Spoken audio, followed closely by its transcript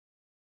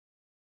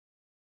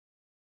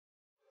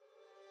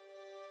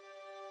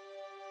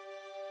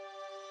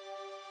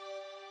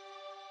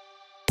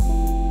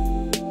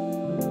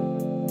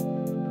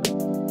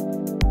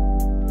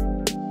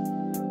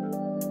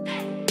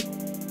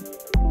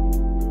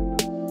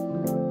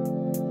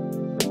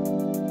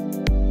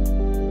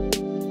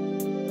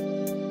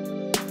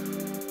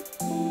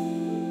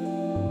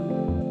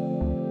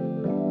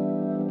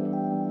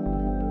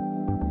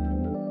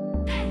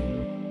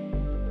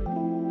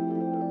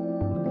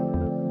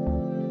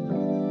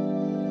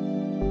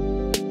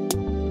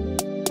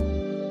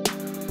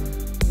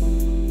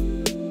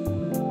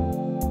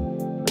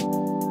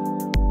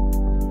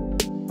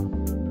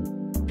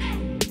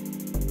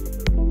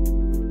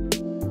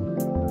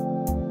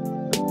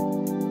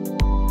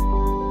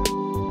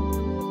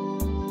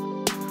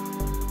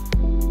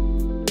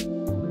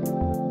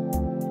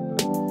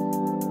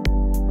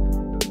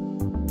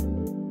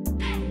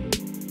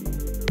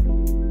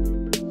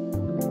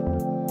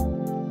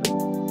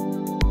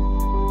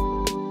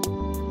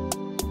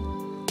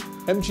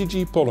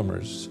MGG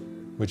Polymers,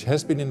 which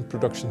has been in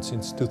production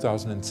since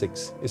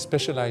 2006, is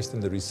specialized in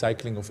the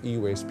recycling of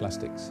e-waste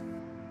plastics.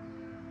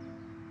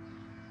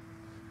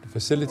 The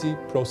facility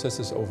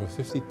processes over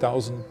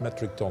 50,000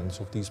 metric tons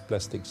of these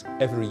plastics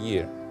every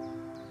year.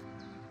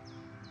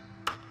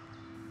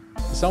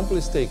 The sample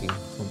is taken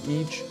from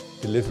each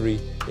delivery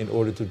in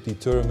order to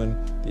determine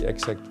the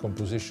exact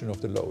composition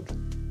of the load.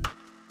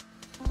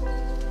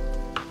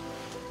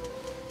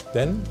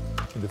 Then,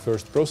 in the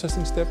first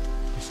processing step,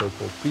 the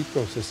so-called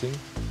pre-processing,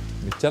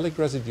 metallic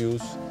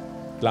residues,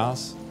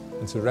 glass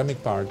and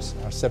ceramic parts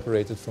are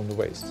separated from the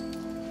waste.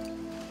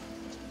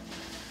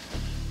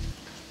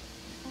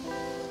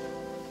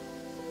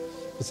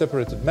 The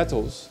separated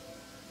metals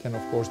can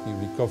of course be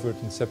recovered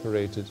and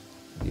separated.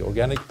 The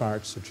organic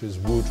parts such as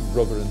wood,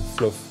 rubber and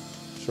fluff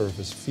serve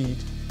as feed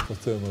for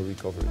thermal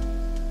recovery.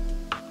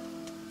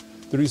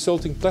 The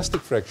resulting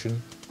plastic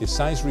fraction is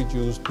size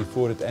reduced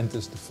before it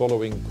enters the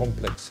following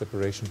complex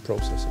separation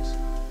processes.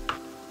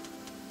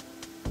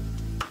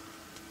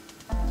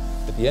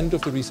 At the end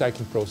of the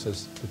recycling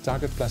process, the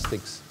target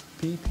plastics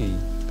PP,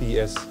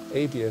 PS,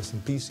 ABS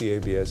and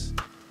PCABS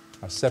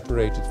are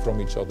separated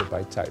from each other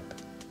by type.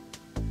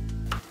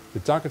 The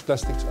target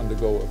plastics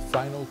undergo a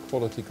final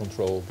quality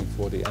control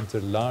before they enter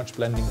large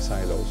blending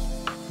silos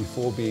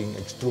before being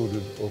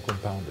extruded or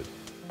compounded.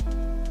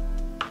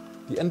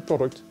 The end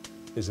product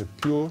is a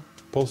pure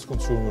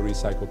post-consumer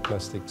recycled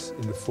plastics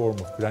in the form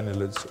of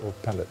granulates or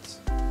pellets.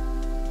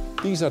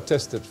 These are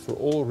tested for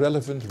all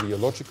relevant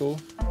rheological,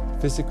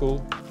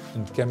 physical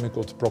and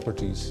chemical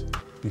properties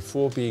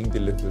before being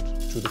delivered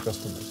to the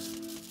customers.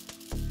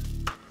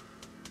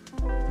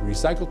 The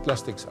recycled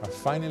plastics are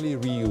finally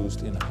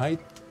reused in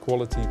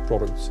high-quality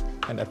products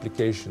and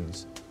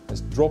applications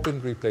as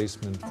drop-in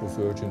replacement for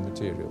virgin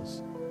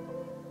materials.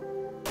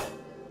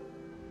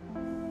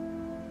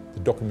 The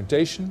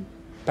documentation,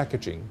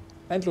 packaging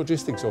and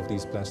logistics of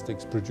these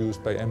plastics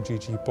produced by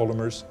MGG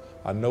Polymers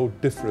are no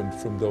different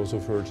from those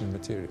of virgin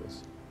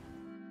materials.